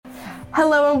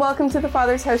Hello and welcome to the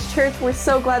Father's House Church. We're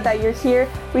so glad that you're here.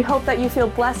 We hope that you feel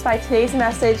blessed by today's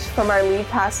message from our lead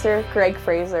pastor, Greg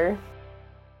Fraser.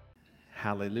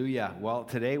 Hallelujah. Well,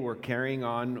 today we're carrying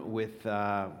on with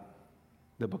the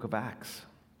book of Acts.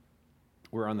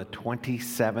 We're on the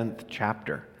 27th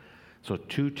chapter. So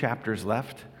 2 chapters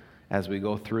left as we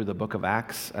go through the book of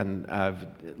Acts. And I've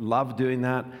loved doing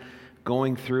that,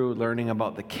 going through, learning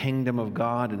about the kingdom of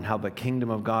God and how the kingdom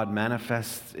of God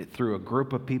manifests through a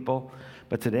group of people.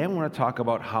 But today I want to talk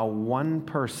about how one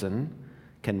person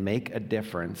can make a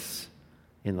difference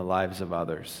in the lives of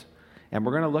others. And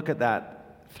we're going to look at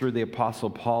that through the Apostle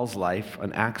Paul's life.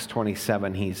 In Acts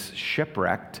 27, he's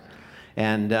shipwrecked.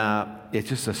 And it's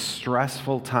just a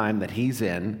stressful time that he's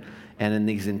in. And in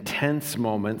these intense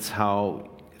moments, how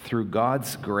through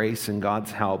God's grace and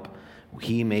God's help,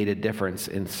 he made a difference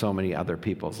in so many other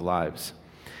people's lives.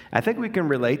 I think we can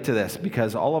relate to this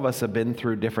because all of us have been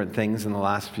through different things in the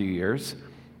last few years.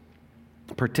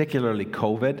 Particularly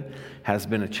COVID has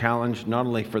been a challenge not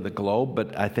only for the globe,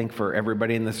 but I think for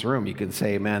everybody in this room. You can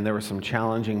say, man, there were some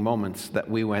challenging moments that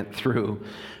we went through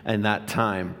in that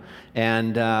time.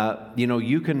 And,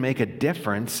 you can make a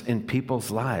difference in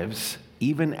people's lives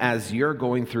even as you're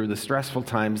going through the stressful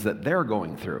times that they're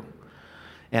going through.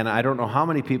 And I don't know how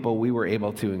many people we were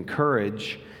able to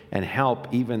encourage and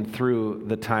help even through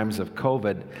the times of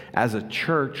COVID. As a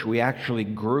church, we actually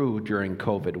grew during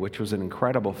COVID, which was an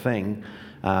incredible thing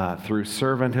through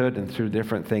servanthood and through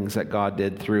different things that God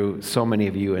did through so many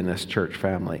of you in this church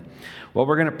family. Well,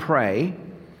 we're going to pray,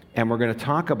 and we're going to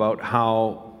talk about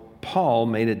how Paul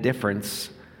made a difference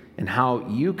and how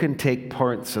you can take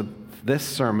parts of this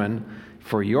sermon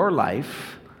for your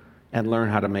life and learn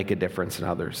how to make a difference in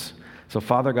others. So,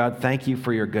 Father God, thank you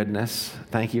for your goodness.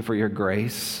 Thank you for your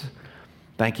grace.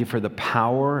 Thank you for the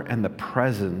power and the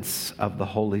presence of the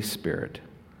Holy Spirit.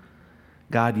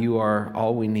 God, you are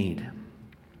all we need.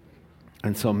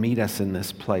 And so meet us in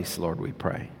this place, Lord, we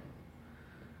pray.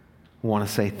 We want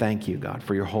to say thank you, God,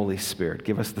 for your Holy Spirit.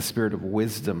 Give us the spirit of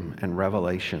wisdom and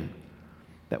revelation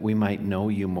that we might know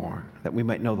you more, that we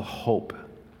might know the hope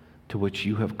to which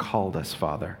you have called us,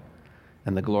 Father,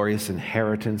 and the glorious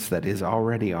inheritance that is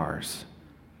already ours.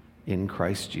 In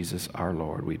Christ Jesus our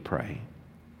Lord, we pray.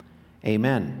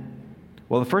 Amen.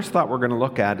 Well, the first thought we're going to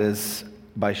look at is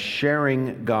by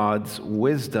sharing God's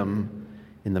wisdom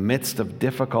in the midst of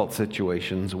difficult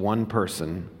situations, one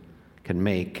person can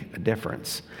make a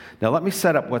difference. Now, let me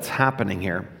set up what's happening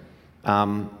here.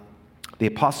 The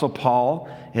Apostle Paul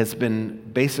has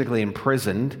been basically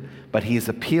imprisoned, but he's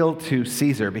appealed to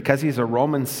Caesar. Because he's a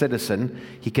Roman citizen,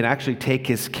 he can actually take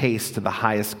his case to the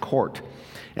highest court.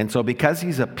 And so because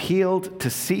he's appealed to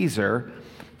Caesar,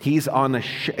 he's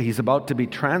about to be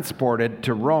transported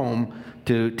to Rome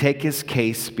to take his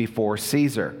case before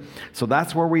Caesar. So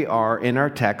that's where we are in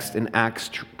our text in Acts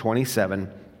 27,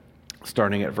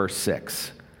 starting at verse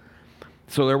 6.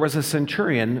 So there was a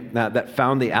centurion that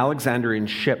found the Alexandrian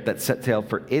ship that set sail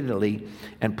for Italy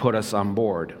and put us on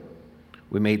board.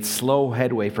 We made slow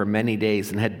headway for many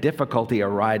days and had difficulty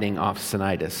arriving off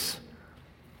Cnidus.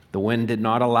 The wind did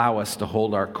not allow us to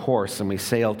hold our course, and we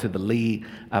sailed to the lee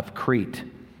of Crete,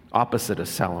 opposite of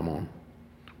Salmon.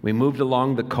 We moved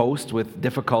along the coast with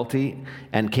difficulty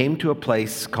and came to a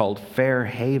place called Fair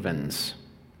Havens,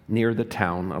 near the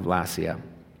town of Lasea.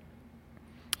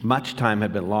 Much time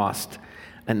had been lost,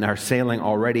 and our sailing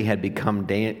already had become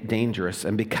dangerous,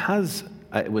 and because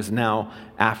it was now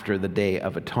after the Day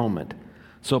of Atonement.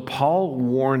 So Paul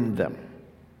warned them,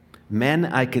 "Men,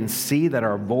 I can see that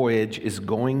our voyage is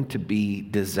going to be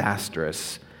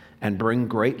disastrous and bring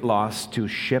great loss to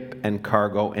ship and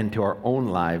cargo and to our own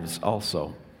lives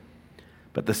also."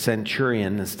 But the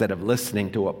centurion, instead of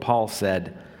listening to what Paul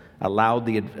said,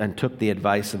 and took the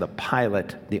advice of the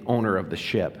pilot, the owner of the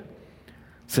ship.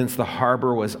 Since the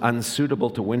harbor was unsuitable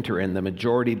to winter in, the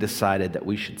majority decided that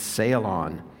we should sail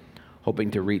on, hoping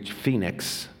to reach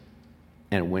Phoenix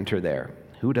and winter there.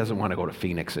 Who doesn't want to go to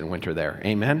Phoenix and winter there?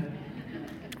 Amen?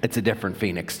 It's a different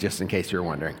Phoenix, just in case you're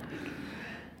wondering.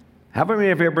 How many of you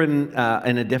have ever been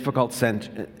in a difficult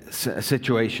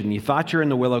situation? You thought you're in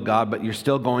the will of God, but you're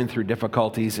still going through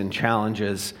difficulties and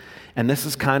challenges. And this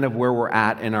is kind of where we're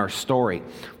at in our story.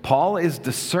 Paul is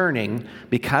discerning,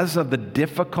 because of the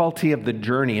difficulty of the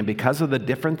journey and because of the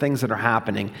different things that are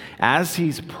happening, as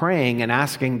he's praying and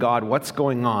asking God what's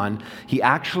going on, he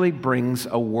actually brings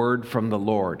a word from the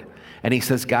Lord. And he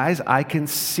says, guys, I can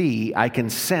see, I can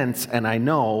sense, and I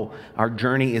know our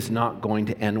journey is not going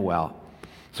to end well.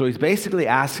 So he's basically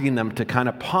asking them to kind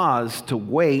of pause, to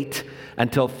wait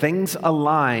until things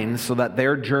align so that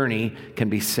their journey can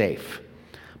be safe.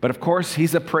 But of course,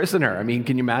 he's a prisoner. I mean,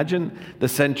 can you imagine? The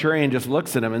centurion just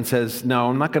looks at him and says, no,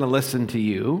 I'm not going to listen to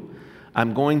you.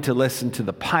 I'm going to listen to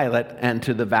the pilot and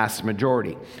to the vast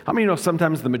majority. How many know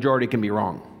sometimes the majority can be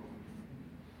wrong?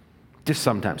 Just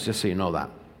sometimes, just so you know that.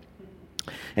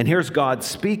 And here's God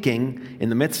speaking in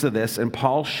the midst of this, and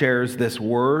Paul shares this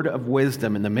word of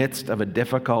wisdom in the midst of a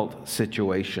difficult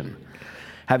situation.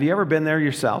 Have you ever been there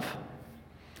yourself?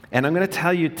 And I'm going to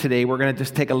tell you today, we're going to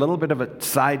just take a little bit of a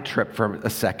side trip for a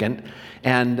second.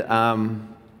 And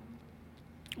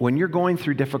when you're going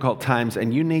through difficult times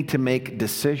and you need to make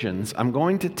decisions, I'm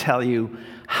going to tell you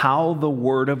how the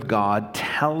Word of God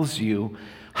tells you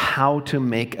how to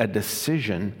make a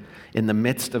decision in the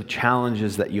midst of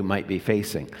challenges that you might be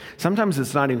facing. Sometimes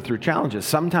it's not even through challenges.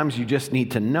 Sometimes you just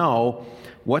need to know,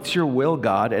 what's your will,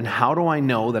 God, and how do I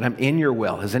know that I'm in your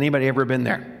will? Has anybody ever been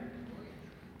there?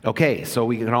 Okay, so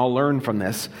we can all learn from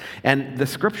this. And the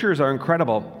scriptures are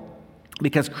incredible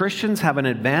because Christians have an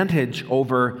advantage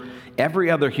over every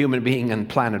other human being on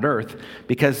planet Earth,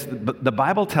 because the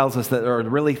Bible tells us that there are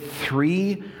really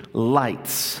 3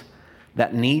 lights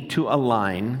that need to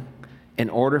align in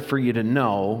order for you to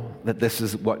know that this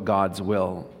is what God's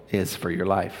will is for your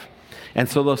life. And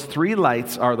so those 3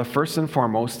 lights are, the first and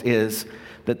foremost is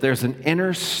that there's an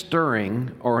inner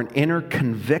stirring or an inner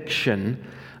conviction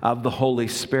of the Holy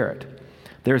Spirit.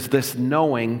 There's this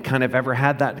knowing, kind of ever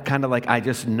had that kind of like, I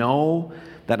just know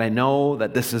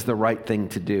that this is the right thing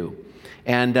to do.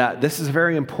 And this is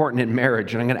very important in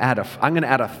marriage. And I'm going to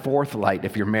add a 4th light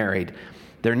if you're married.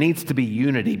 There needs to be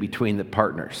unity between the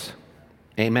partners.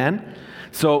 Amen?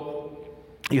 So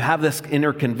you have this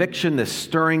inner conviction, this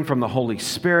stirring from the Holy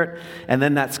Spirit, and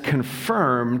then that's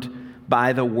confirmed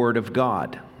by the Word of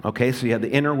God. Okay, so you have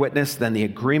the inner witness, then the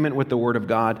agreement with the Word of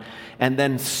God, and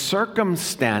then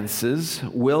circumstances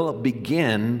will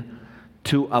begin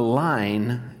to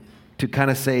align to kind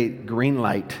of say, green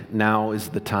light, now is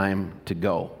the time to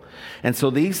go. And so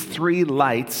these 3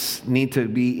 lights need to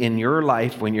be in your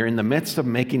life when you're in the midst of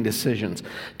making decisions.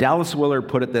 Dallas Willard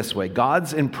put it this way: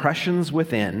 God's impressions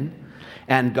within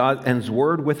and God's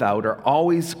word without are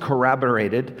always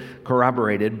corroborated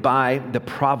by the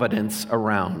providence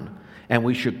around. And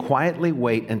we should quietly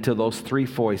wait until those 3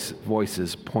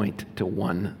 voices point to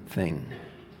one thing.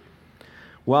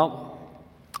 Well,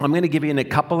 I'm going to give you a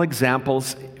couple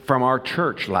examples from our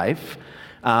church life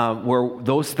where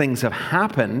those things have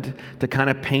happened to kind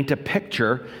of paint a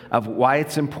picture of why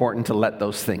it's important to let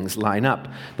those things line up.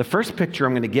 The first picture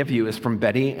I'm going to give you is from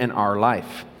Betty and our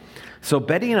life. So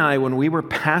Betty and I, when we were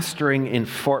pastoring in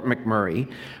Fort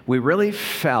McMurray, we really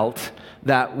felt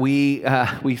that we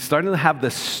started to have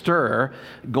this stir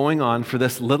going on for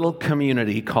this little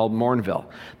community called Mornville.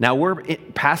 Now, we're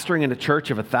pastoring in a church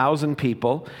of 1,000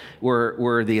 people.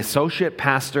 We're the associate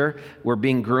pastor. We're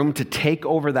being groomed to take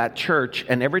over that church.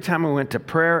 And every time we went to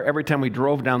prayer, every time we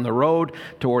drove down the road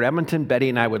toward Edmonton, Betty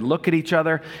and I would look at each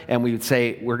other and we would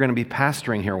say, we're going to be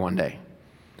pastoring here one day.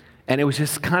 And it was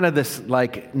just kind of this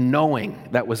like knowing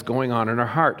that was going on in our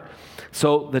heart.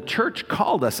 So the church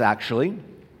called us actually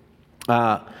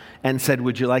and said,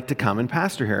 would you like to come and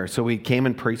pastor here? So we came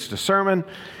and preached a sermon,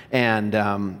 and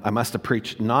I must have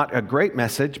preached not a great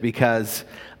message because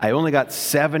I only got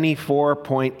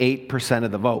 74.8%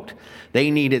 of the vote. They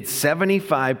needed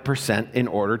 75% in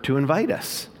order to invite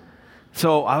us.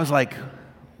 So I was like,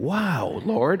 wow,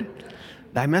 Lord,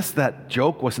 that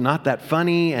joke was not that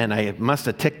funny, and I must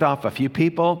have ticked off a few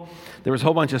people. There was a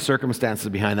whole bunch of circumstances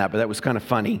behind that, but that was kind of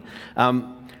funny.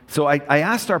 So I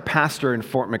asked our pastor in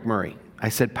Fort McMurray, I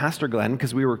said, Pastor Glenn,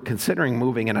 because we were considering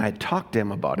moving, and I had talked to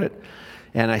him about it,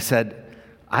 and I said,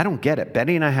 I don't get it.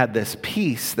 Betty and I had this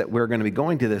piece that we're going to be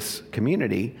going to this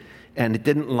community, and it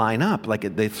didn't line up.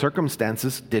 The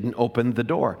circumstances didn't open the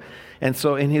door. And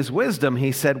so in his wisdom,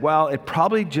 he said, well, it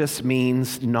probably just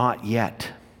means not yet.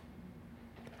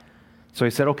 So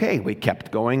he said, okay, we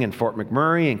kept going in Fort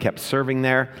McMurray and kept serving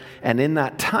there. And in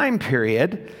that time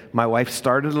period, my wife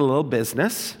started a little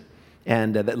business,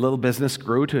 and that little business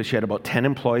grew to, she had about 10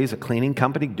 employees, a cleaning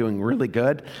company doing really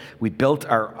good. We built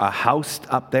a house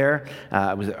up there.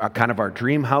 It was kind of our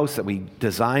dream house that we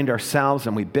designed ourselves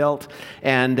and we built.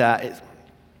 And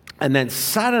then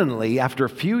suddenly, after a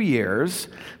few years,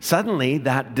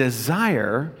 that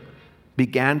desire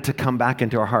began to come back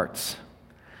into our hearts.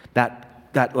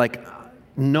 That like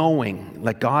knowing,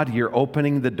 like, God, you're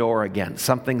opening the door again.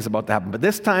 Something's about to happen. But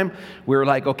this time, we were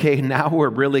like, okay, now we're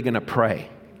really going to pray.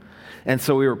 And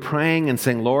so we were praying and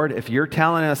saying, Lord, if you're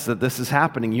telling us that this is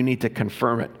happening, you need to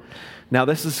confirm it. Now,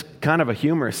 this is kind of a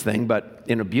humorous thing, but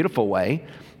in a beautiful way.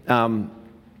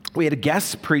 we had a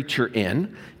guest preacher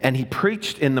in, and he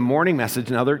preached in the morning message.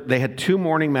 Now, they had 2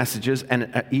 morning messages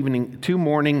and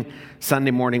 2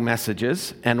 Sunday morning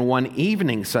messages and 1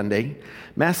 evening Sunday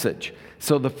message.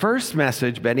 So the first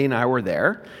message, Betty and I were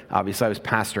there. Obviously, I was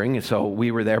pastoring, so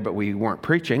we were there, but we weren't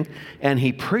preaching. And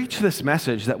he preached this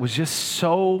message that was just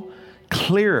so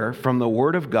clear from the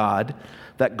Word of God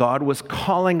that God was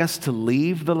calling us to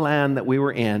leave the land that we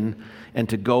were in and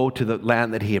to go to the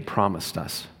land that he had promised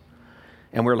us.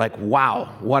 And we're like,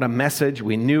 wow, what a message.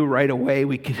 We knew right away.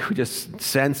 We could just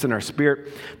sense in our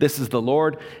spirit, this is the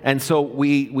Lord. And so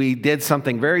we did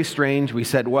something very strange. We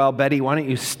said, well, Betty, why don't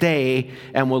you stay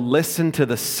and we'll listen to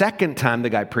the second time the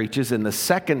guy preaches and the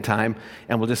second time,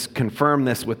 and we'll just confirm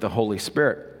this with the Holy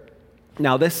Spirit.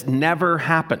 Now, this never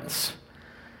happens.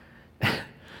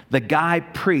 The guy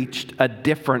preached a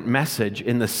different message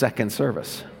in the second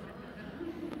service.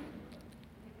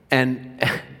 And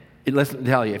listen,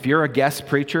 tell you, if you're a guest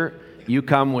preacher, you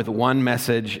come with one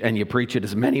message and you preach it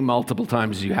as many multiple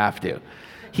times as you have to.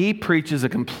 He preaches a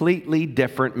completely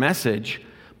different message,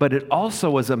 but it also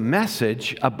was a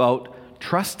message about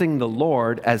trusting the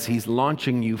Lord as he's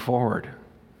launching you forward.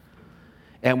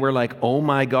 And we're like, oh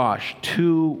my gosh,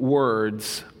 2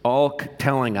 words all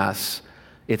telling us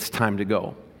it's time to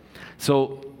go.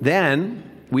 So then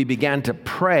we began to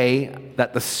pray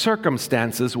that the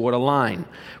circumstances would align.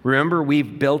 Remember,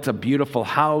 we've built a beautiful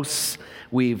house.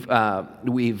 We're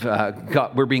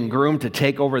being groomed to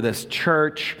take over this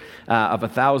church of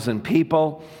 1,000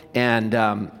 people,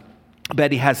 and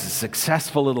Betty has a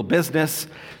successful little business.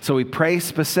 So we pray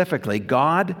specifically,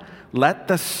 God, let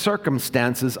the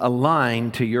circumstances align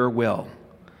to your will.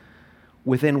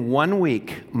 Within 1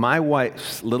 week, my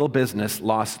wife's little business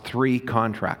lost 3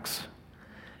 contracts.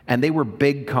 And they were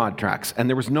big contracts, and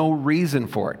there was no reason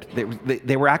for it.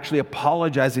 They were actually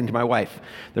apologizing to my wife.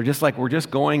 They're just like, we're just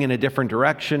going in a different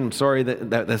direction. I'm sorry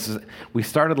that this is... We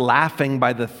started laughing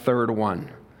by the 3rd one.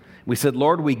 We said,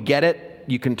 Lord, we get it.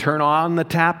 You can turn on the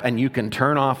tap, and you can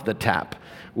turn off the tap.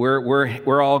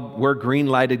 We're green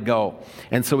lighted, go.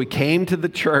 And so we came to the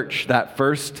church that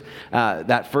first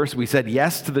we said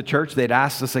yes to the church. They'd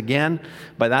asked us again.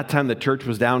 By that time, the church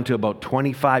was down to about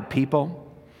 25 people.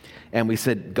 And we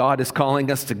said, God is calling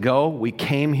us to go. We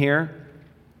came here,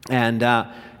 and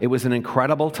it was an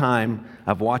incredible time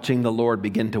of watching the Lord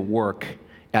begin to work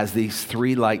as these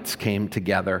 3 lights came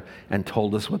together and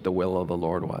told us what the will of the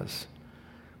Lord was.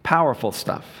 Powerful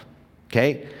stuff,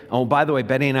 okay? Oh, by the way,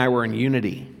 Betty and I were in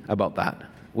unity about that,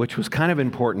 which was kind of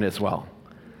important as well.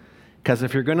 Because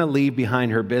if you're going to leave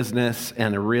behind her business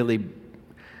and a really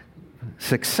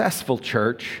successful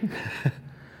church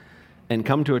and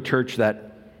come to a church that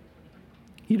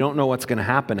you don't know what's going to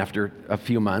happen after a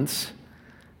few months,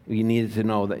 you needed to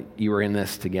know that you were in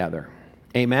this together.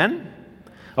 Amen?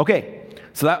 Okay,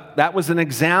 so that was an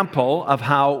example of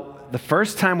how the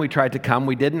first time we tried to come,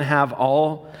 we didn't have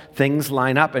all things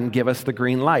line up and give us the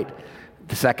green light.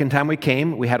 The second time we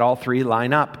came, we had all 3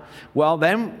 line up. Well,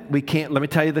 then we can't. Let me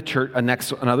tell you the church.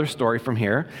 Another story from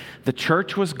here. The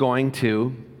church was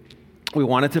we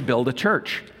wanted to build a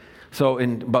church. So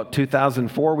in about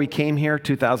 2004, we came here.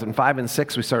 2005 and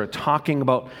 6, we started talking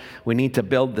about we need to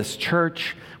build this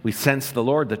church. We sensed the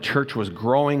Lord. The church was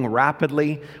growing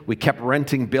rapidly. We kept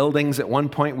renting buildings. At one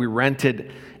point, we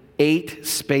rented 8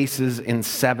 spaces in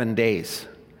 7 days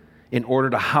in order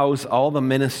to house all the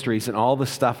ministries and all the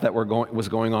stuff that was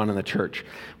going on in the church.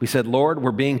 We said, Lord,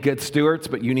 we're being good stewards,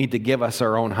 but you need to give us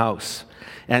our own house.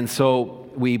 And so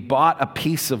we bought a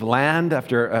piece of land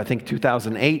after, I think,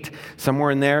 2008,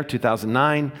 somewhere in there,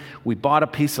 2009. We bought a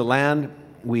piece of land.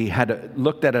 We had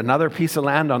looked at another piece of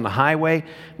land on the highway.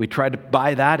 We tried to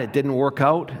buy that. It didn't work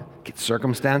out.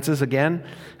 Circumstances again.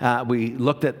 We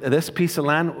looked at this piece of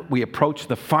land. We approached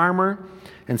the farmer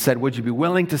and said, would you be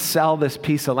willing to sell this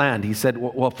piece of land? He said,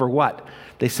 well, for what?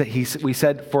 We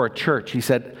said, for a church. He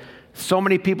said, so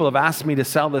many people have asked me to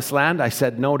sell this land. I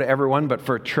said no to everyone, but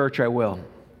for a church I will.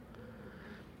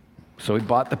 So we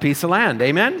bought the piece of land.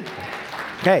 Amen?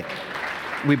 Okay.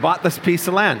 We bought this piece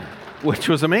of land, which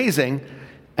was amazing.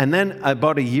 And then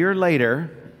about a year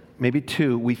later, maybe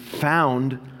 2, we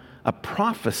found a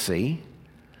prophecy,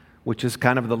 which is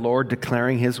kind of the Lord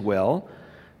declaring his will,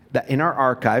 that in our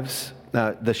archives,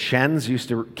 the Shens used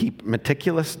to keep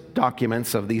meticulous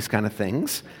documents of these kind of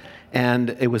things.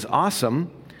 And it was awesome.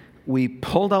 We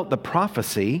pulled out the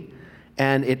prophecy,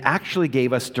 and it actually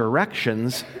gave us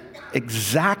directions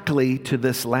exactly to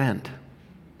this land.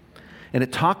 And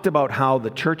it talked about how the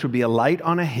church would be a light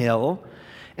on a hill,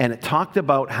 and it talked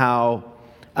about how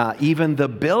even the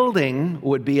building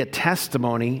would be a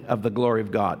testimony of the glory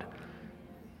of God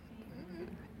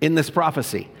in this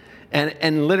prophecy.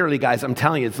 And literally, guys, I'm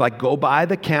telling you, it's like go by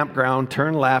the campground,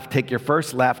 turn left, take your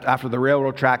first left. After the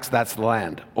railroad tracks, that's the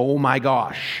land. Oh my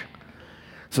gosh.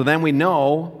 So then we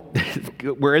know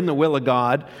we're in the will of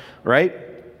God, right?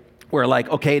 We're like,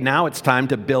 okay, now it's time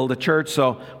to build a church.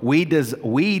 So we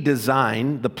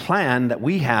design the plan that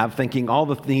we have, thinking all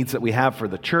the needs that we have for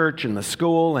the church and the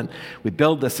school, and we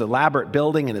build this elaborate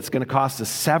building, and it's going to cost us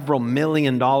several $1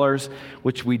 million,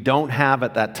 which we don't have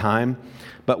at that time.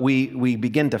 But we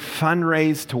begin to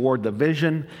fundraise toward the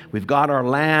vision. We've got our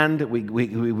land. We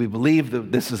believe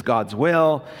that this is God's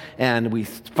will, and we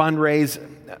fundraise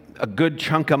a good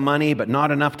chunk of money, but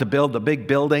not enough to build the big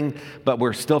building. But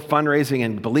we're still fundraising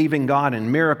and believing God,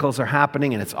 and miracles are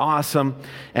happening, and it's awesome.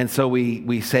 And so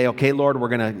we say, okay, Lord, we're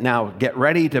going to now get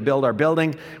ready to build our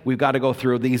building. We've got to go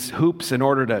through these hoops in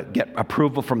order to get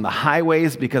approval from the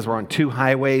highways, because we're on 2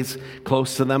 highways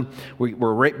close to them.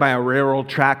 We're right by a railroad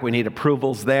track. We need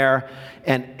approvals there.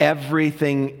 And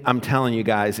everything, I'm telling you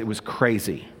guys, it was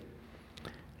crazy.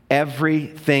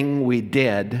 Everything we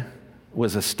did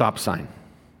was a stop sign.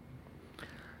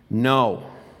 No.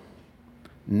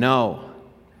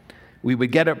 We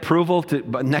would get approval to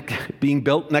being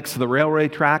built next to the railway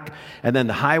track, and then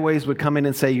the highways would come in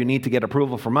and say, you need to get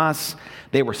approval from us.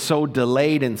 They were so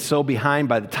delayed and so behind.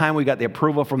 By the time we got the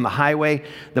approval from the highway,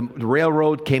 the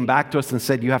railroad came back to us and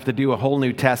said, you have to do a whole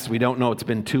new test. We don't know. It's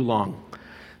been too long.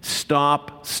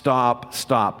 Stop.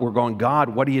 We're going, God,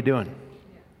 what are you doing?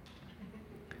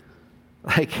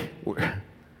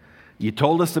 You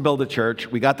told us to build a church.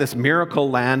 We got this miracle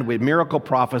land with miracle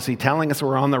prophecy telling us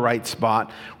we're on the right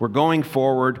spot. We're going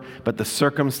forward, but the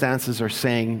circumstances are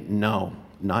saying no,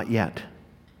 not yet.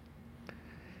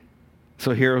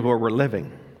 So here's where we're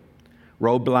living.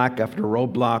 Roadblock after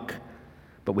roadblock,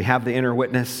 but we have the inner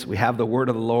witness, we have the word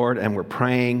of the Lord, and we're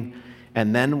praying,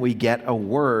 and then we get a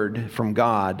word from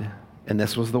God, and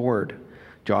this was the word,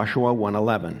 Joshua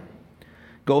 1:11.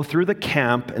 Go through the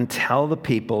camp and tell the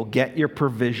people, get your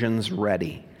provisions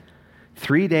ready.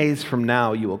 3 days from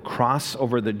now, you will cross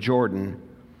over the Jordan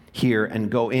here and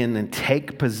go in and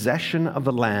take possession of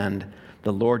the land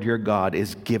the Lord your God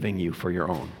is giving you for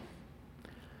your own.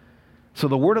 So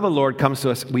the word of the Lord comes to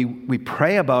us. We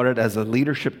pray about it as a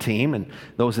leadership team and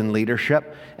those in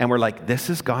leadership, and we're like,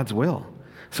 this is God's will.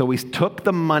 So we took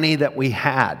the money that we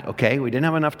had, okay? We didn't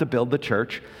have enough to build the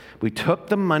church. We took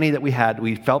the money that we had.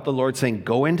 We felt the Lord saying,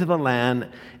 go into the land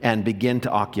and begin to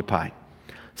occupy.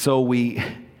 So we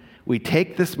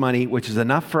take this money, which is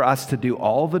enough for us to do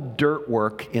all the dirt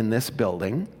work in this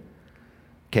building,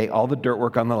 okay, all the dirt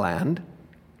work on the land,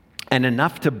 and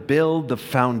enough to build the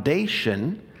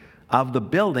foundation of the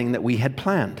building that we had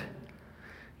planned.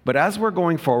 But as we're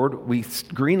going forward, we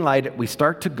green light it, we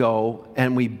start to go,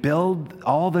 and we build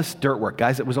all this dirt work.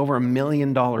 Guys, it was over $1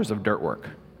 million of dirt work.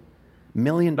 $1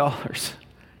 million.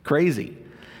 Crazy.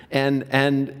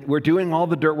 And we're doing all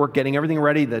the dirt work, getting everything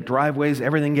ready, the driveways,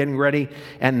 everything getting ready.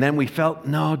 And then we felt,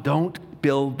 no, don't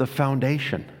build the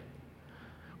foundation.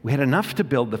 We had enough to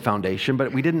build the foundation,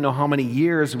 but we didn't know how many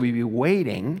years we'd be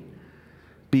waiting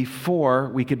before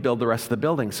we could build the rest of the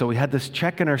building. So we had this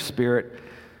check in our spirit.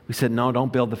 We said, no,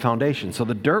 don't build the foundation. So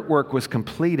the dirt work was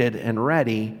completed and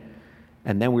ready,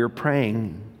 and then we were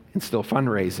praying and still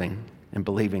fundraising and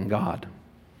believing God.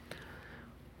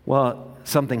 Well,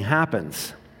 something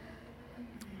happens.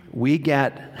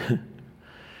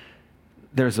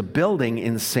 There's a building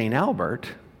in St. Albert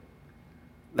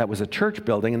that was a church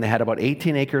building, and they had about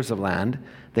 18 acres of land.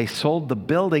 They sold the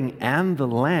building and the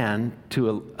land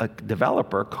to a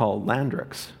developer called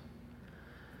Landrix.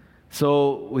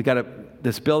 So we got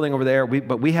this building over there,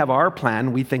 but we have our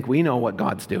plan. We think we know what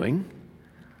God's doing.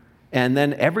 And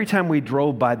then every time we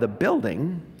drove by the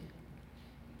building,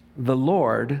 the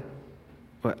Lord,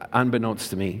 unbeknownst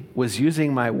to me, was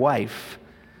using my wife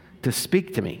to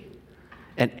speak to me.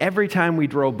 And every time we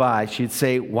drove by, she'd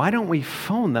say, why don't we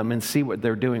phone them and see what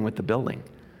they're doing with the building?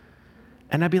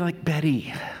 And I'd be like,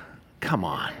 Betty, come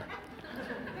on.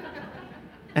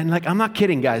 And I'm not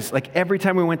kidding, guys. Every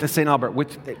time we went to St. Albert,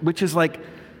 which is like,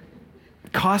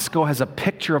 Costco has a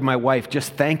picture of my wife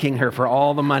just thanking her for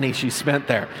all the money she spent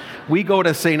there. We go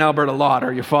to St. Albert a lot.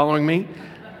 Are you following me?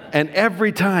 And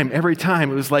every time, it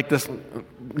was like this,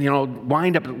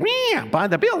 wind up, buy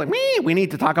the building, we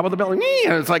need to talk about the building,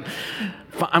 and it's like,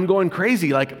 I'm going crazy.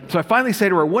 So I finally say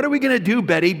to her, what are we going to do,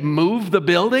 Betty? Move the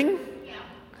building?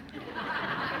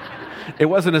 Yeah. It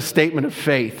wasn't a statement of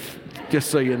faith, just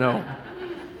so you know.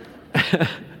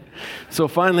 So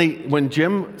finally, when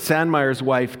Jim Sandmeyer's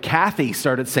wife, Kathy,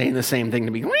 started saying the same thing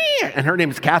to me, and her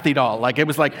name is Kathy Doll,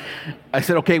 I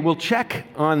said, okay, we'll check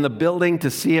on the building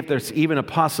to see if there's even a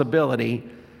possibility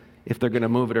if they're going to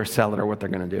move it or sell it or what they're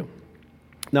going to do.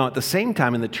 Now, at the same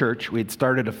time in the church, we had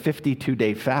started a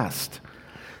 52-day fast.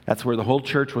 That's where the whole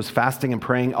church was fasting and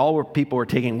praying. All people were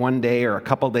taking one day or a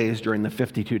couple days during the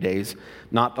 52 days,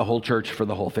 not the whole church for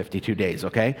the whole 52 days,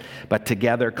 okay? But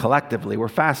together, collectively, we're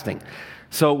fasting.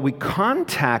 So we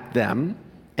contact them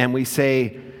and we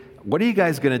say, what are you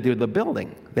guys going to do to the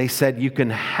building? They said, you can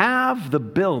have the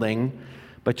building,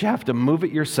 but you have to move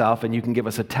it yourself and you can give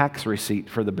us a tax receipt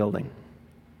for the building.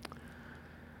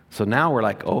 So now we're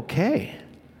like, okay.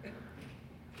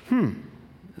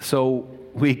 So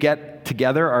we get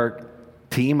together our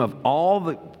team of all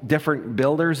the different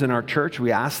builders in our church.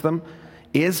 We ask them,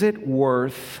 is it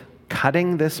worth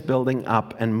cutting this building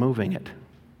up and moving it?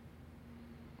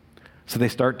 So they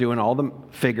start doing all the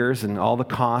figures and all the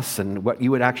costs and what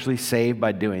you would actually save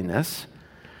by doing this.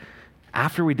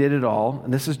 After we did it all,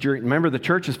 and this is during, remember the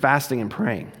church is fasting and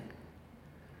praying.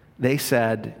 They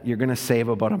said, you're going to save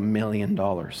about $1 million.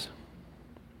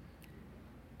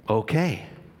 Okay.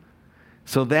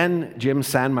 So then Jim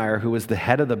Sandmeyer, who was the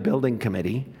head of the building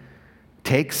committee,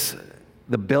 takes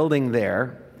the building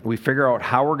there. We figure out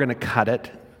how we're going to cut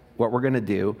it, what we're going to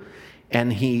do, and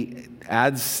we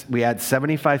add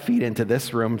 75 feet into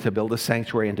this room to build a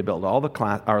sanctuary and to build all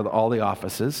the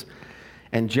offices.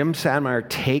 And Jim Sandmeyer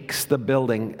takes the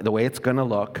building, the way it's going to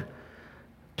look,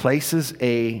 places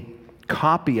a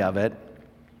copy of it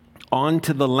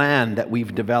onto the land that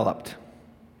we've developed,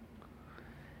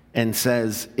 and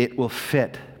says it will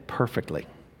fit perfectly.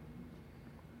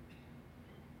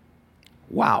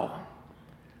 Wow.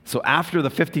 So after the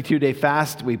 52-day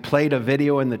fast, we played a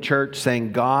video in the church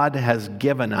saying, God has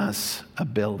given us a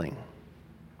building.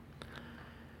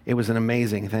 It was an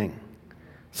amazing thing.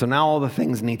 So now all the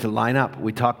things need to line up.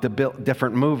 We talked to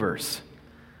different movers.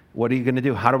 What are you going to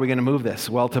do? How are we going to move this?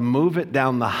 Well, to move it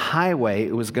down the highway,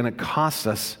 it was going to cost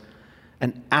us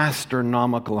an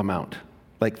astronomical amount.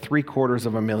 Like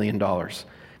 $750,000,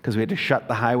 because we had to shut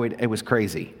the highway. It was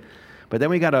crazy. But then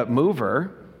we got a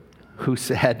mover who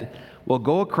said, well,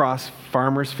 go across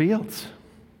farmers' fields.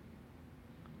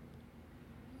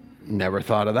 Never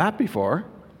thought of that before.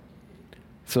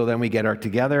 So then we get our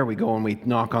together, we go and we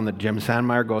knock on Jim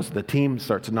Sandmeyer goes to the team,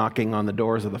 starts knocking on the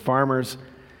doors of the farmers,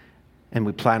 and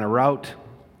we plan a route.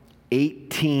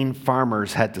 18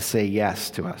 farmers had to say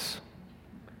yes to us.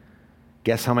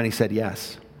 Guess how many said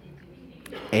yes?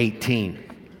 18.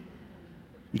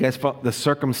 You guys felt the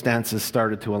circumstances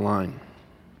started to align.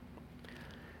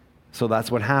 So that's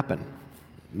what happened.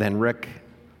 Then Rick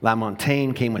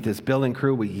LaMontagne came with his building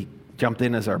crew. We jumped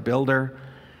in as our builder,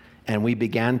 and we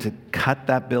began to cut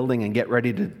that building and get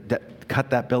ready to cut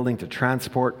that building to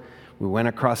transport. We went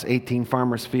across 18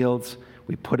 farmers' fields.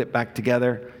 We put it back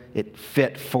together. It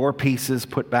fit 4 pieces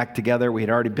put back together. We had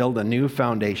already built a new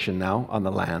foundation now on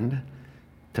the land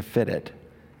to fit it.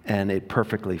 And it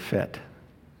perfectly fit.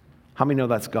 How many know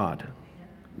that's God?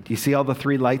 Do you see all the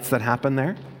 3 lights that happen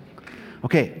there?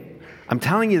 Okay, I'm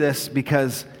telling you this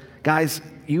because, guys,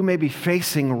 you may be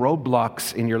facing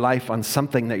roadblocks in your life on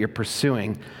something that you're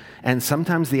pursuing, and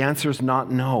sometimes the answer is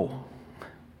not no.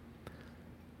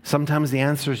 Sometimes the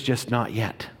answer is just not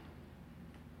yet.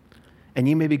 And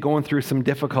you may be going through some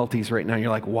difficulties right now, and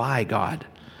you're like, why, God?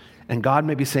 And God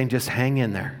may be saying, just hang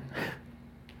in there.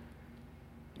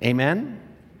 Amen?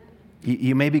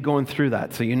 You may be going through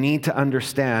that, so you need to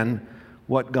understand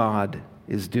what God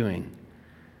is doing.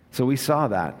 So we saw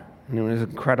that, and it was an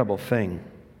incredible thing.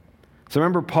 So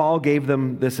remember, Paul gave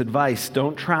them this advice.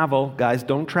 Don't travel, guys,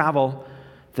 don't travel.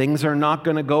 Things are not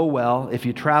going to go well if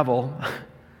you travel.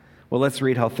 Well, let's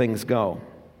read how things go.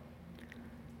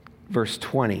 Verse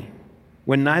 20.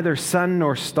 When neither sun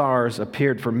nor stars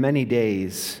appeared for many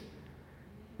days,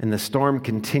 and the storm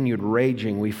continued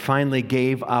raging, we finally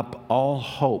gave up all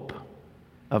hope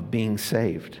of being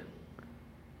saved.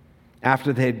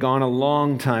 After they had gone a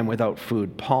long time without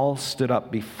food, Paul stood up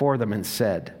before them and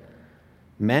said,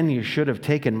 Men, you should have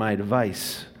taken my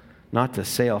advice not to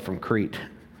sail from Crete.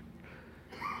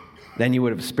 Then you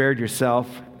would have spared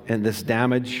yourself and this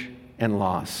damage and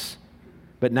loss.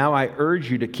 But now I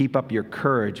urge you to keep up your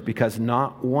courage, because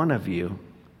not one of you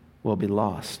will be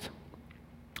lost.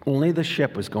 Only the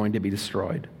ship was going to be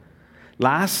destroyed.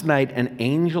 Last night, an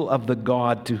angel of the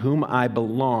God to whom I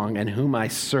belong and whom I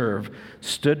serve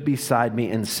stood beside me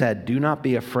and said, Do not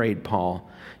be afraid, Paul.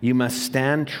 You must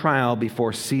stand trial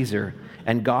before Caesar,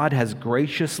 and God has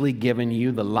graciously given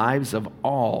you the lives of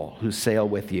all who sail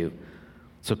with you.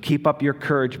 So keep up your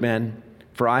courage, men,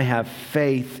 for I have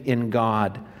faith in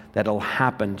God that it'll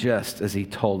happen just as he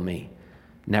told me.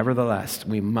 Nevertheless,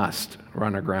 we must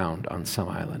run aground on some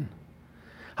island.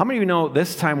 How many of you know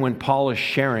this time when Paul is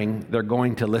sharing, they're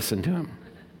going to listen to him?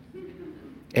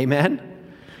 Amen?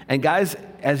 And guys,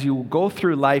 as you go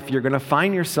through life, you're going to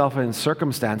find yourself in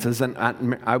circumstances.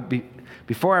 And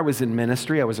before I was in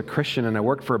ministry, I was a Christian and I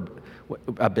worked for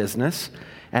a business.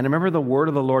 And I remember the word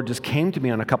of the Lord just came to me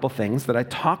on a couple things that I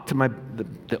talked to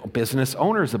the business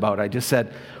owners about. I just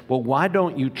said, well, why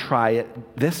don't you try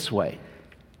it this way?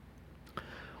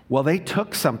 Well, they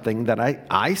took something that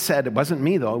I said, it wasn't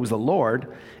me though, it was the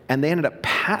Lord, and they ended up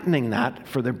patenting that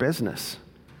for their business.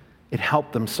 It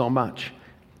helped them so much.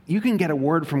 You can get a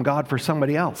word from God for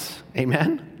somebody else.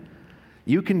 Amen?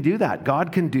 You can do that.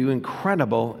 God can do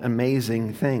incredible,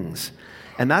 amazing things.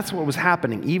 And that's what was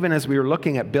happening. Even as we were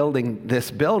looking at building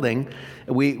this building,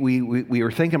 we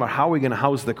were thinking about how are we going to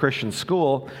house the Christian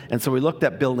school. And so we looked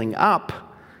at building up,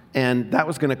 and that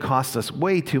was going to cost us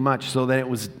way too much. So then it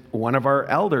was one of our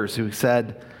elders who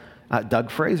said, Doug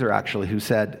Fraser actually, who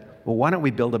said, well, why don't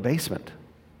we build a basement?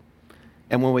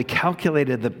 And when we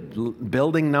calculated the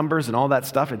building numbers and all that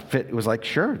stuff, it was like,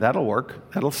 sure, that'll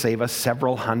work. That'll save us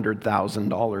several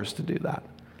 $100,000 to do that.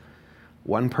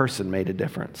 One person made a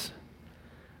difference.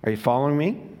 Are you following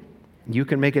me? You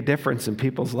can make a difference in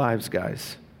people's lives,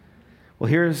 guys. Well,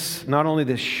 here's not only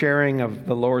the sharing of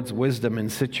the Lord's wisdom in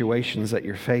situations that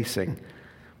you're facing,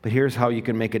 but here's how you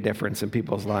can make a difference in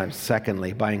people's lives.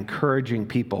 Secondly, by encouraging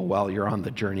people while you're on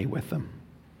the journey with them.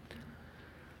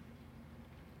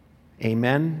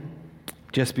 Amen.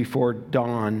 Just before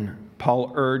dawn,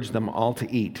 Paul urged them all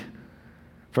to eat.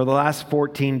 For the last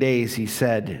 14 days, he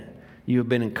said, you have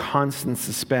been in constant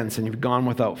suspense and you've gone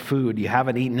without food. You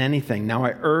haven't eaten anything. Now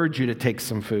I urge you to take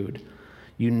some food.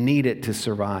 You need it to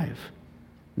survive.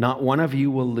 Not one of you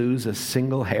will lose a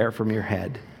single hair from your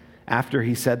head. After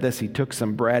he said this, he took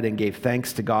some bread and gave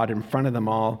thanks to God in front of them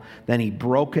all. Then he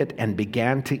broke it and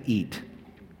began to eat.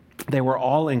 They were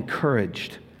all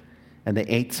encouraged, and they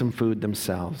ate some food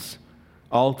themselves.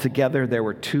 Altogether, there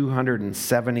were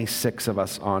 276 of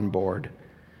us on board.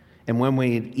 And when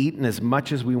we had eaten as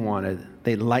much as we wanted,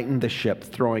 they lightened the ship,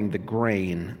 throwing the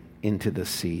grain into the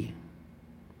sea.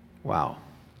 Wow.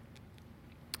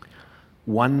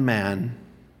 One man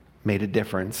made a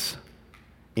difference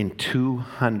in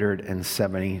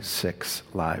 276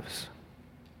 lives.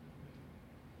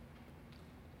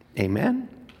 Amen?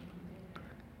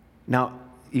 Now,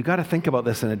 you got to think about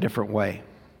this in a different way,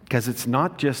 because it's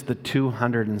not just the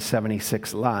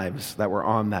 276 lives that were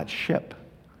on that ship.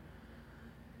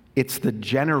 It's the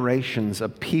generations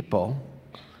of people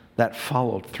that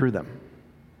followed through them.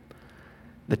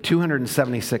 The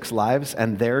 276 lives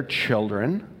and their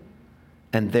children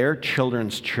and their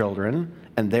children's children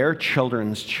and their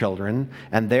children's children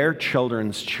and their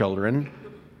children's children.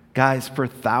 Guys, for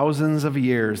thousands of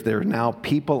years, there are now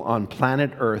people on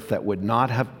planet Earth that would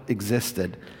not have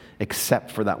existed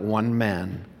except for that one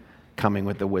man coming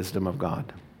with the wisdom of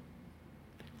God.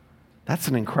 That's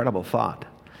an incredible thought.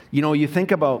 You know, you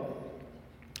think about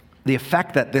the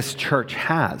effect that this church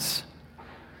has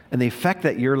and the effect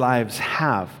that your lives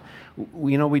have.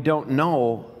 You know, we don't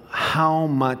know how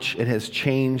much it has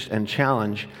changed and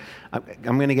challenged.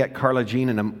 I'm going to get Carla Jean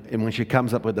and when she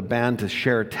comes up with the band to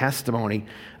share a testimony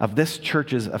of this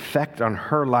church's effect on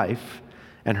her life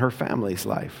and her family's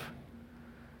life.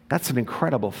 That's an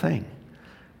incredible thing.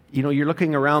 You know, you're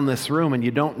looking around this room and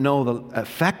you don't know the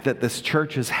effect that this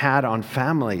church has had on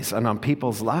families and on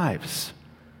people's lives.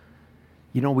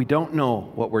 You know, we don't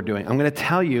know what we're doing. I'm going to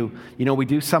tell you, you know, we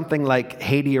do something like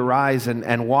Haiti Arise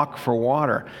and Walk for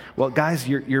Water. Well, guys,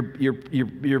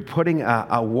 you're putting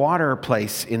a water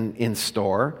place in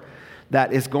store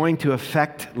that is going to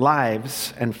affect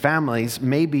lives and families,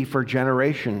 maybe for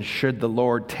generations, should the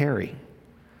Lord tarry.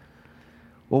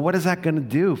 Well, what is that going to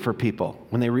do for people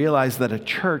when they realize that a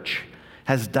church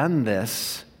has done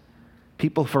this?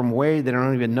 People from way they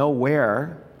don't even know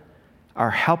where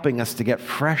are helping us to get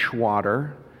fresh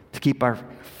water, to keep our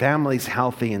families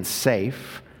healthy and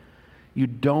safe. You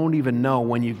don't even know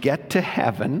when you get to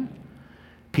heaven,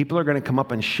 people are going to come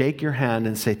up and shake your hand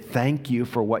and say, thank you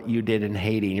for what you did in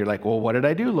Haiti. And you're like, well, what did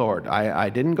I do, Lord? I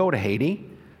didn't go to Haiti.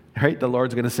 Right? The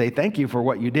Lord's going to say, thank you for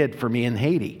what you did for me in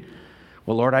Haiti.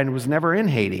 Well, Lord, I was never in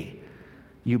Haiti.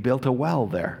 You built a well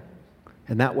there.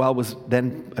 And that well was,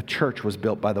 then a church was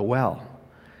built by the well.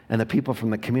 And the people from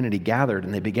the community gathered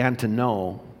and they began to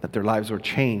know that their lives were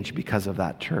changed because of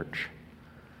that church.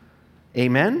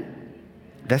 Amen?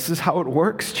 This is how it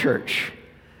works, church.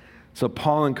 So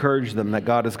Paul encouraged them that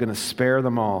God is going to spare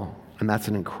them all. And that's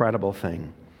an incredible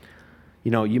thing.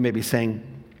 You know, you may be saying,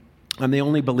 I'm the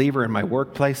only believer in my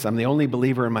workplace. I'm the only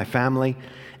believer in my family.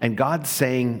 And God's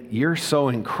saying, you're so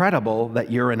incredible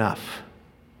that you're enough.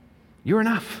 You're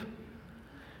enough.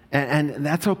 And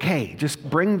that's okay. Just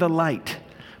bring the light.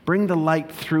 Bring the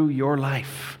light through your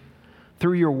life,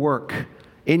 through your work,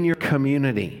 in your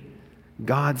community,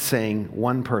 God's saying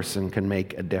one person can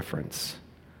make a difference.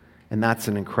 And that's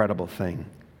an incredible thing.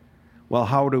 Well,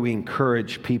 how do we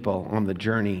encourage people on the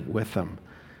journey with them?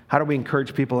 How do we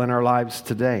encourage people in our lives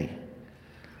today?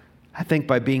 I think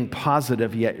by being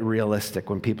positive yet realistic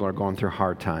when people are going through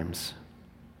hard times.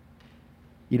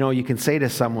 You know, you can say to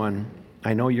someone,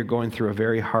 I know you're going through a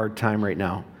very hard time right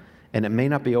now, and it may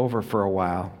not be over for a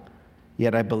while,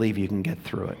 yet I believe you can get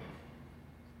through it.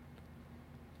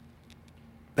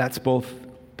 That's both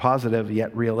positive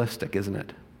yet realistic, isn't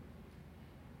it?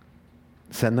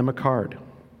 Send them a card,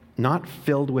 not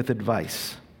filled with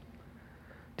advice.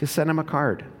 Just send them a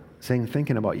card saying,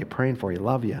 thinking about you, praying for you,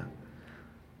 love you.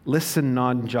 Listen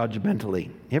non-judgmentally.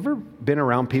 You ever been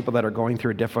around people that are going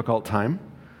through a difficult time?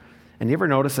 And you ever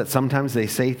notice that sometimes they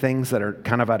say things that are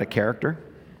kind of out of character?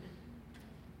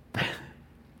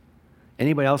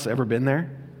 Anybody else ever been there?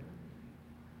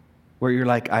 Where you're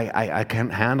like, I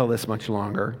can't handle this much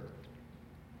longer.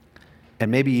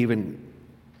 And maybe even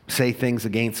say things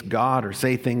against God or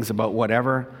say things about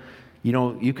whatever. You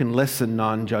know, you can listen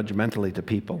non-judgmentally to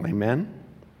people. Amen?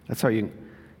 That's how you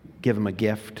give them a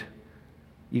gift.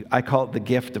 I call it the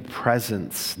gift of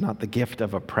presence, not the gift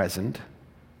of a present.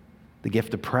 The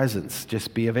gift of presence.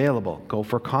 Just be available. Go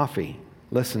for coffee.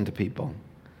 Listen to people.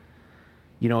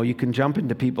 You know, you can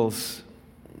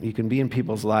be in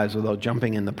people's lives without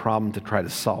jumping in the problem to try to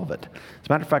solve it. As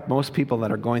a matter of fact, most people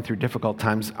that are going through difficult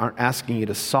times aren't asking you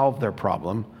to solve their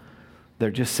problem.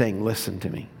 They're just saying, listen to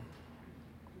me.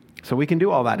 So we can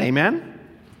do all that. Amen?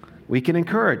 We can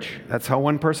encourage. That's how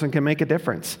one person can make a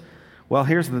difference. Well,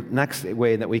 here's the next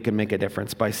way that we can make a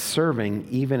difference, by serving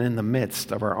even in the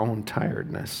midst of our own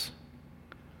tiredness.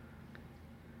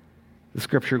 The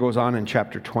scripture goes on in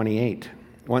chapter 28.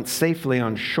 Once safely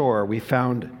on shore, we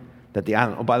found that the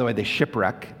island, oh, by the way, they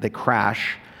shipwreck, they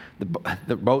crash,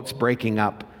 the boat's breaking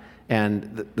up,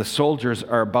 and the soldiers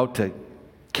are about to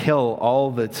kill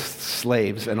all the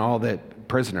slaves and all the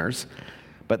prisoners,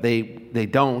 but they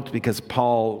don't, because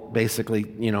Paul basically,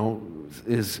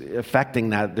 is affecting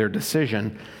their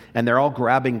decision, and they're all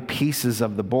grabbing pieces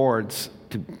of the boards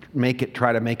to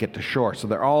try to make it to shore. So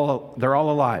they're all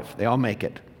alive. They all make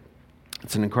it.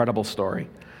 It's an incredible story.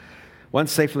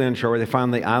 Once safely on shore, they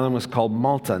found the island was called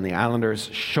Malta, and the islanders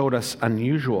showed us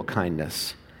unusual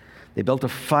kindness. They built a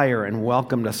fire and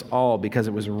welcomed us all because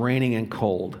it was raining and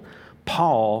cold.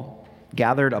 Paul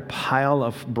gathered a pile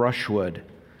of brushwood,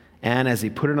 and as he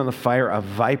put it on the fire, a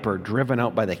viper, driven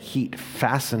out by the heat,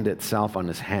 fastened itself on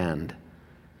his hand.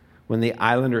 When the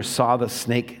islanders saw the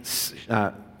snake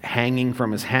hanging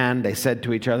from his hand, they said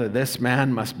to each other, "This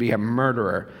man must be a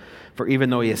murderer. For even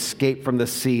though he escaped from the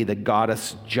sea, the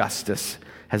goddess Justice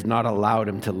has not allowed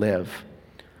him to live."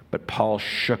 But Paul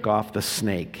shook off the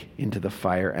snake into the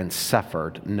fire and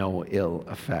suffered no ill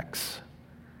effects.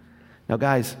 Now,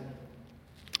 guys,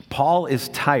 Paul is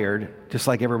tired just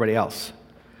like everybody else.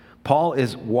 Paul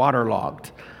is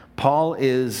waterlogged. Paul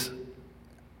is,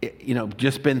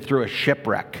 just been through a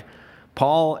shipwreck.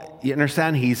 Paul, you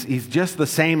understand, he's just the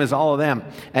same as all of them.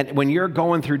 And when you're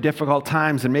going through difficult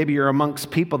times, and maybe you're amongst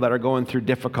people that are going through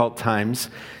difficult times,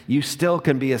 you still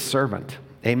can be a servant.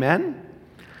 Amen?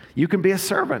 You can be a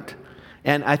servant.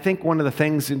 And I think one of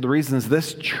the reasons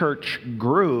this church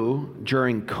grew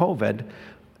during COVID,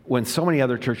 when so many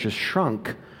other churches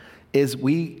shrunk, is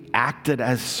we acted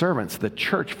as servants. The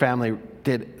church family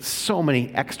did so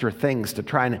many extra things to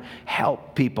try and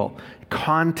help people,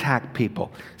 contact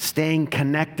people, staying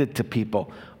connected to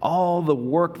people. All the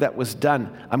work that was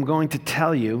done. I'm going to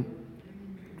tell you,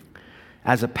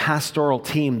 as a pastoral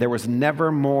team, there was never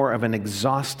more of an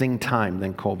exhausting time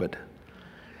than COVID.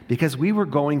 Because we were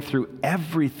going through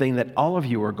everything that all of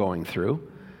you were going through,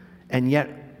 and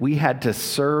yet we had to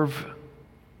serve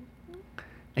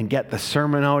and get the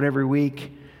sermon out every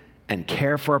week and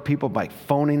care for our people by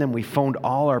phoning them. We phoned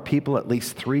all our people at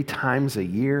least 3 times a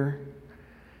year.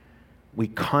 We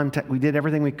did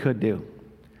everything we could do.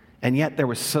 And yet there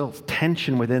was still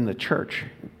tension within the church.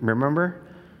 Remember?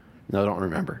 No, don't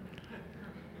remember.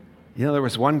 There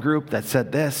was one group that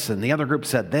said this, and the other group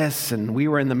said this, and we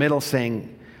were in the middle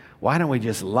saying, why don't we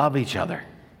just love each other?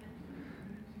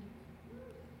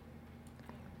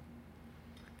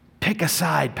 Pick a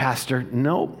side, Pastor.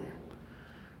 Nope.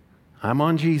 I'm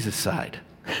on Jesus' side.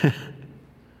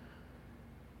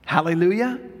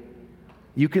 Hallelujah.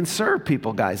 You can serve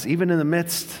people, guys, even in the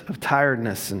midst of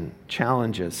tiredness and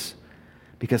challenges,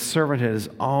 because servanthood is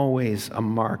always a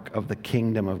mark of the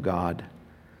kingdom of God,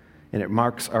 and it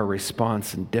marks our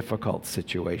response in difficult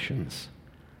situations.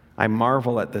 I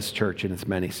marvel at this church and its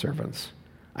many servants.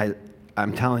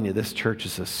 I'm telling you, this church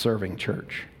is a serving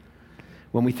church.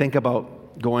 When we think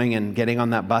about going and getting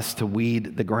on that bus to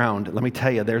weed the ground, let me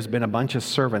tell you, there's been a bunch of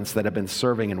servants that have been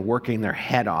serving and working their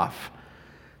head off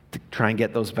to try and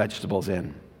get those vegetables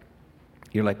in.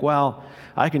 You're like, well,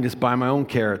 I can just buy my own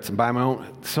carrots and buy my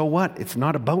own. So what? It's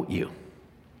not about you.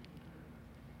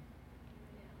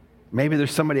 Maybe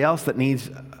there's somebody else that needs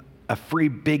a free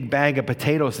big bag of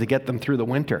potatoes to get them through the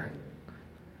winter.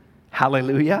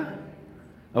 Hallelujah.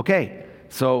 Okay,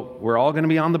 so we're all going to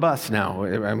be on the bus now.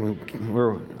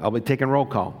 I'll be taking roll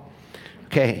call.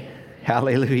 Okay,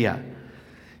 hallelujah.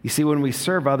 You see, when we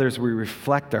serve others, we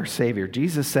reflect our Savior.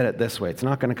 Jesus said it this way. It's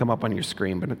not going to come up on your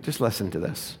screen, but just listen to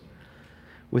this.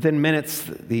 Within minutes,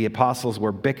 the apostles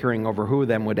were bickering over who of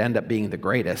them would end up being the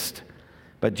greatest.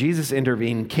 But Jesus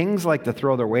intervened. Kings like to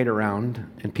throw their weight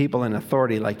around, and people in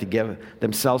authority like to give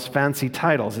themselves fancy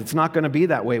titles. It's not going to be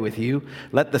that way with you.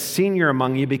 Let the senior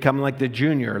among you become like the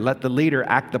junior. Let the leader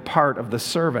act the part of the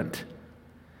servant.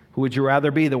 Who would you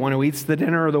rather be, the one who eats the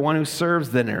dinner or the one who serves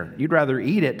dinner? You'd rather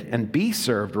eat it and be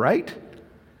served, right?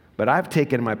 But I've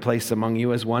taken my place among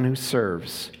you as one who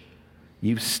serves.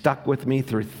 You've stuck with me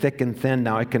through thick and thin.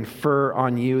 Now I confer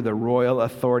on you the royal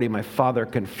authority my Father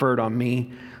conferred on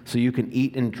me, so you can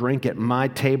eat and drink at my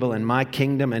table in my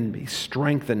kingdom and be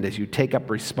strengthened as you take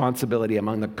up responsibility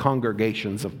among the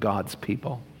congregations of God's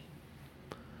people.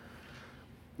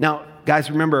 Now,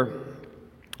 guys, remember,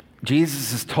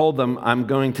 Jesus has told them, I'm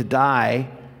going to die,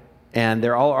 and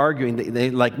they're all arguing.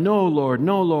 They're like, no, Lord,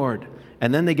 no, Lord.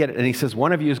 And then they get it, and he says,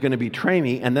 one of you is going to betray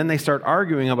me, and then they start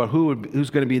arguing about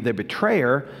who's going to be the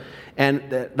betrayer, and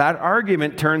that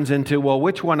argument turns into, well,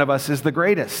 which one of us is the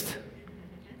greatest?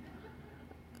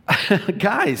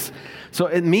 Guys, so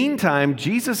in the meantime,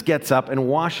 Jesus gets up and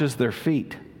washes their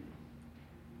feet.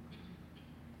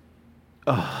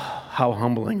 Oh, how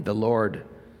humbling. The Lord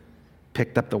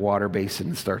picked up the water basin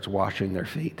and starts washing their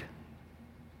feet.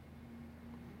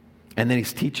 And then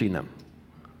he's teaching them.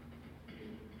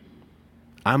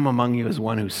 I'm among you as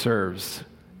one who serves,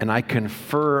 and I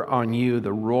confer on you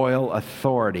the royal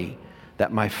authority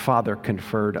that my Father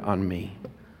conferred on me.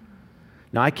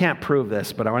 Now, I can't prove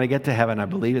this, but when I get to heaven, I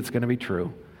believe it's going to be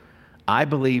true. I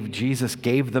believe Jesus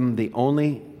gave them the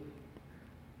only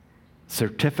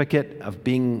certificate of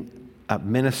being a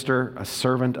minister, a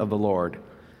servant of the Lord.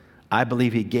 I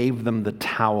believe he gave them the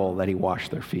towel that he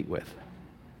washed their feet with.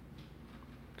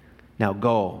 Now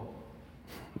go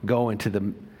into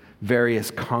the various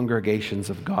congregations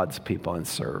of God's people and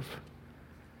serve.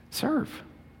 Serve.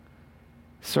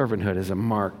 Servanthood is a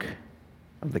mark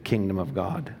of the kingdom of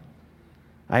God.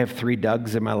 I have 3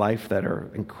 Dougs in my life that are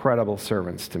incredible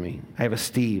servants to me. I have a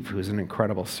Steve who's an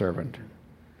incredible servant.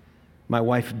 My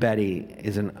wife Betty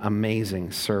is an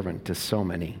amazing servant to so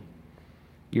many.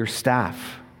 Your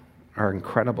staff are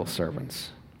incredible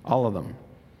servants, all of them.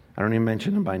 I don't even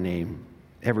mention them by name.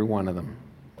 Every one of them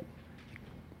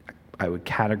I would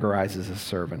categorize as a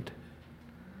servant.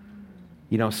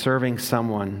 You know, serving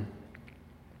someone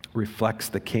reflects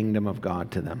the kingdom of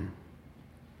God to them.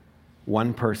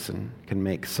 One person can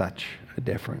make such a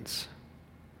difference.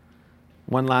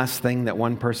 One last thing that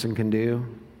one person can do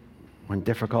when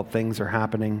difficult things are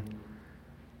happening,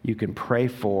 you can pray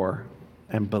for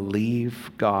and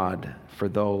believe God for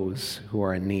those who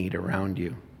are in need around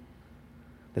you.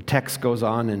 The text goes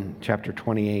on in chapter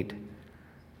 28.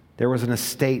 There was an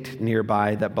estate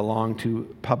nearby that belonged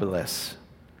to Publius,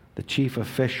 the chief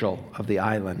official of the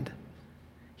island.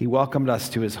 He welcomed us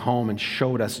to his home and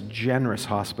showed us generous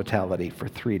hospitality for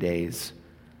 3 days.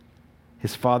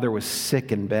 His father was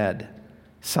sick in bed,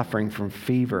 suffering from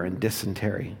fever and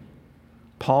dysentery.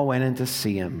 Paul went in to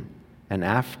see him, and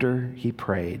after he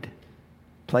prayed,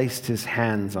 placed his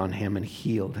hands on him and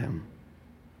healed him.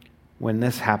 When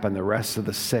this happened, the rest of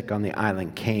the sick on the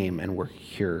island came and were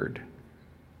cured.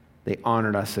 They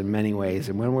honored us in many ways,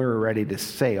 and when we were ready to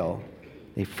sail,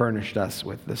 they furnished us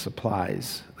with the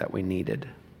supplies that we needed.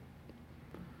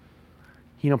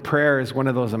 You know, prayer is one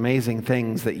of those amazing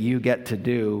things that you get to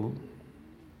do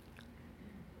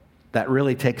that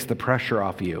really takes the pressure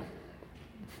off you.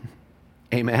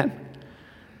 Amen?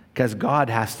 Because God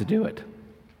has to do it.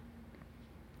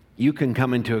 You can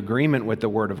come into agreement with the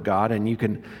Word of God and you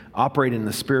can operate in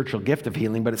the spiritual gift of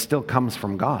healing, but it still comes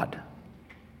from God.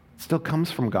 It still comes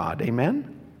from God.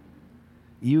 Amen?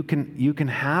 You can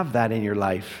have that in your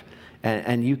life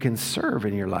and you can serve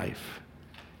in your life.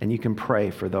 And you can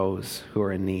pray for those who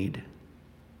are in need.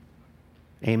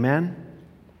 Amen?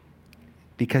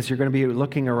 Because you're going to be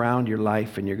looking around your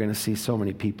life and you're going to see so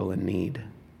many people in need.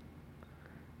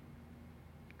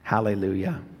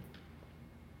 Hallelujah.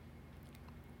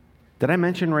 Did I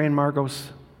mention Ray and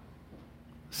Margot's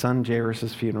son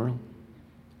Jairus' funeral?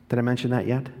 Did I mention that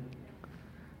yet?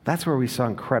 That's where we saw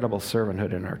incredible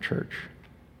servanthood in our church.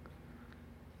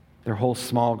 Their whole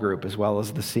small group, as well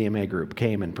as the CMA group,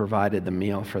 came and provided the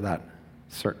meal for that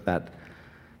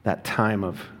time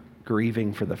of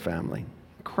grieving for the family.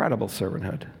 Incredible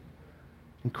servanthood.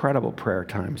 Incredible prayer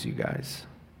times, you guys.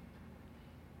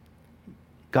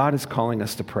 God is calling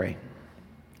us to pray.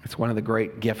 It's one of the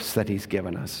great gifts that He's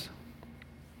given us.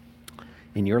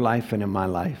 In your life and in my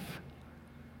life,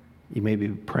 you may be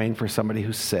praying for somebody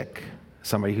who's sick,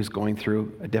 somebody who's going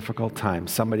through a difficult time,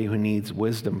 somebody who needs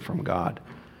wisdom from God,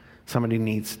 somebody who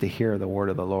needs to hear the word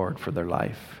of the Lord for their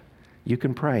life. You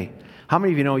can pray. How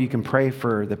many of you know you can pray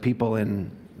for the people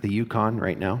in the Yukon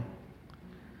right now?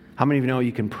 How many of you know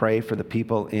you can pray for the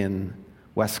people in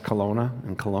West Kelowna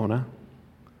and Kelowna?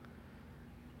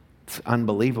 It's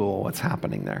unbelievable what's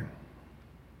happening there.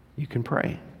 You can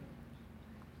pray.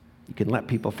 You can let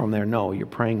people from there know you're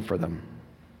praying for them.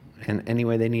 And any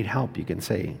way they need help, you can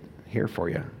say, here for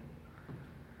you.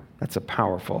 That's a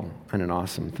powerful and an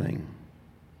awesome thing.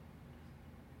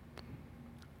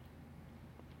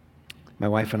 My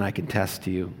wife and I can attest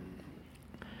to you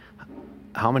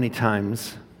how many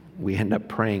times we end up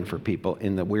praying for people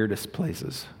in the weirdest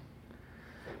places.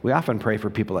 We often pray for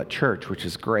people at church, which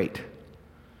is great.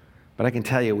 But I can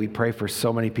tell you, we pray for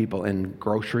so many people in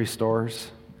grocery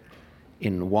stores,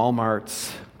 in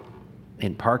Walmarts,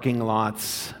 in parking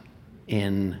lots,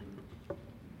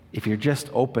 if you're just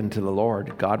open to the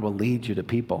Lord, God will lead you to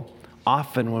people.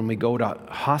 Often when we go to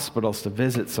hospitals to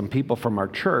visit some people from our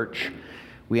church,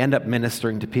 we end up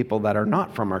ministering to people that are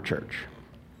not from our church.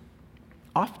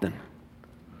 Often.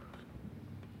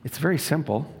 It's very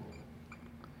simple.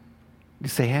 You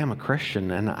say, hey, I'm a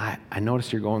Christian, and I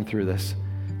notice you're going through this.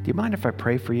 Do you mind if I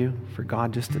pray for you, for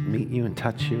God just to meet you and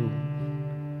touch you?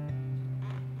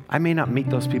 I may not meet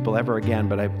those people ever again,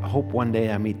 but I hope one day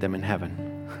I meet them in heaven.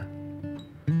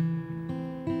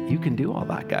 You can do all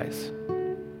that, guys.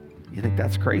 You think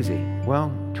that's crazy?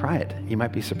 Well, try it. You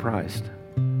might be surprised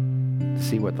to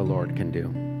see what the Lord can do.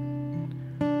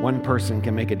 One person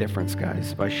can make a difference,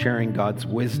 guys, by sharing God's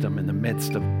wisdom in the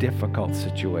midst of difficult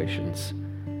situations,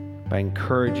 by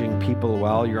encouraging people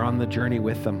while you're on the journey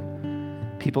with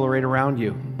them. People right around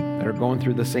you that are going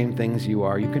through the same things you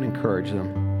are, you can encourage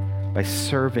them by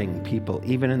serving people,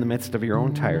 even in the midst of your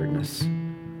own tiredness,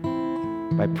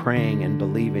 by praying and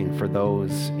believing for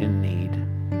those in need.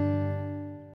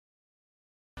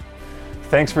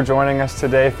 Thanks for joining us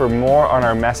today. For more on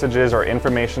our messages or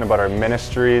information about our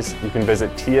ministries, you can visit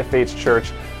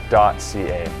tfhchurch.ca.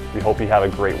 We hope you have a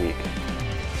great week.